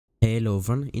Hello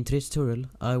everyone, in today's tutorial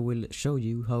I will show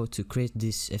you how to create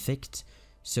this effect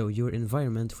so your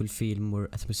environment will feel more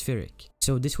atmospheric.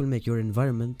 So this will make your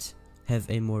environment have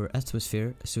a more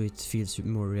atmosphere so it feels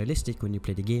more realistic when you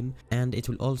play the game, and it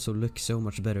will also look so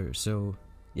much better. So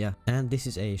yeah, and this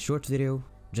is a short video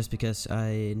just because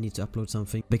I need to upload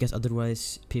something, because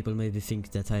otherwise people maybe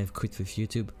think that I have quit with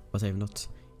YouTube, but I have not.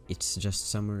 It's just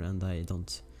summer and I ain't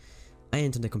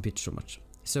on the computer so much.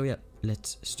 So yeah,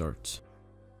 let's start.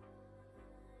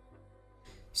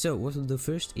 So what we'll do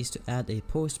first is to add a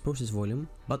post process volume,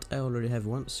 but I already have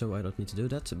one so I don't need to do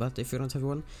that. But if you don't have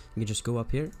one, you can just go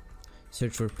up here,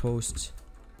 search for post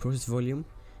process volume,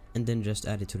 and then just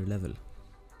add it to the level.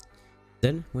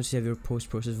 Then once you have your post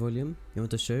process volume, you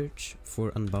want to search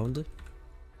for unbound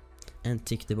and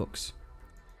tick the box,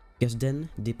 because then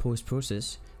the post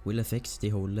process will affect the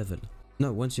whole level.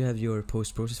 Now once you have your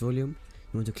post process volume,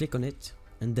 you want to click on it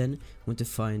and then want to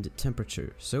find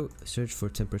temperature. So search for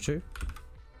temperature.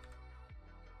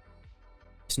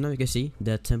 So now you can see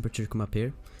that temperature come up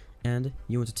here, and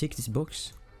you want to tick this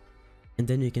box, and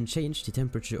then you can change the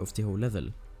temperature of the whole level.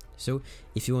 So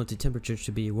if you want the temperature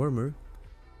to be warmer,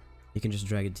 you can just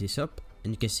drag this up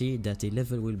and you can see that the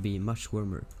level will be much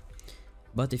warmer.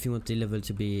 But if you want the level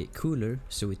to be cooler,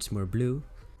 so it's more blue,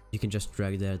 you can just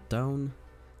drag that down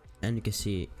and you can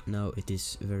see now it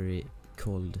is very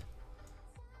cold.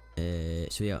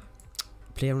 So yeah,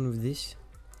 play around with this.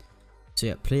 So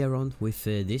yeah, play around with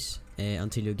this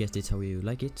until you get it how you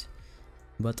like it.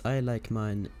 But I like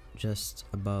mine just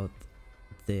about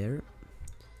there.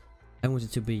 I want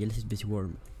it to be a little bit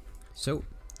warm. So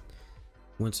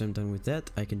once I'm done with that,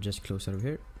 I can just close out of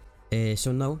here.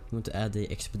 So now you want to add the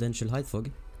exponential height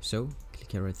fog. So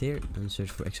click here right here and search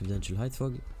for exponential height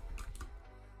fog.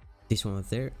 This one right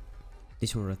there,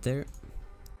 this one right there.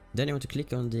 Then you want to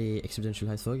click on the exponential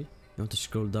height fog. You want to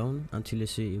scroll down until you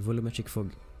see volumetric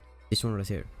fog. This one right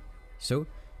here. So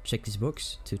check this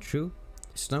box to true.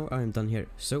 So now I am done here.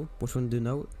 So what we want to do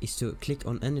now is to click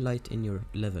on any light in your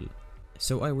level.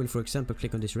 So I will, for example,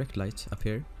 click on this rect light up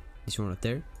here, this one right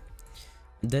there.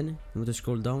 Then you want to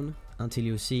scroll down until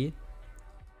you see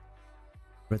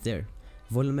right there,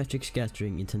 volumetric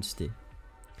scattering intensity.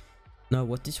 Now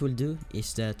what this will do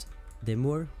is that the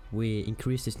more we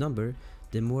increase this number,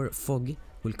 the more fog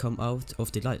will come out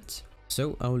of the light.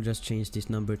 So I will just change this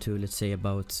number to, let's say,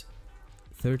 about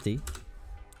 30,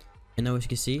 and now as you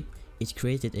can see, it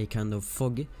created a kind of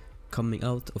fog coming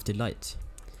out of the light,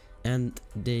 and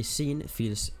the scene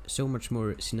feels so much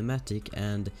more cinematic,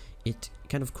 and it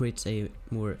kind of creates a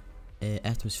more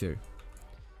atmosphere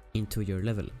into your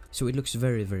level. So it looks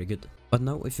very good. But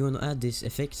now if you want to add this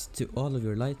effect to all of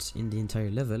your lights in the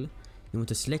entire level, you want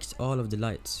to select all of the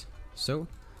lights. So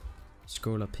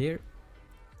scroll up here,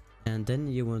 and then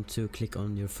you want to click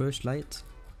on your first light,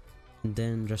 and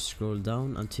then just scroll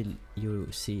down until you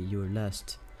see your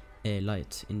last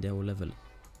light in the whole level.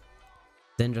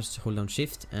 Then just hold down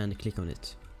shift and click on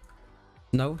it.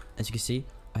 Now as you can see,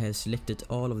 I have selected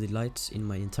all of the lights in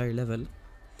my entire level.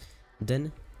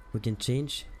 Then we can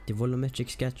change the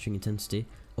volumetric scattering intensity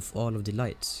of all of the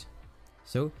lights.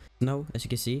 So now as you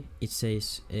can see, it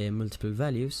says multiple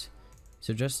values.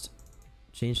 So just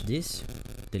change this,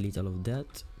 delete all of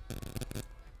that,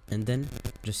 and then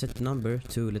just set the number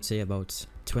to, let's say, about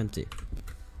 20.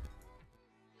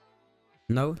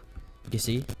 Now you can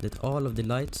see that all of the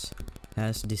lights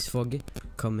has this fog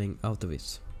coming out of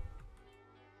it.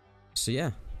 So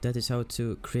yeah, that is how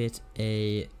to create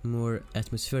a more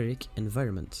atmospheric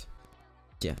environment.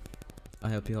 Yeah, I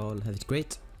hope you all have it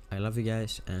great. I love you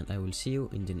guys, and I will see you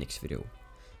in the next video.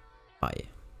 Bye.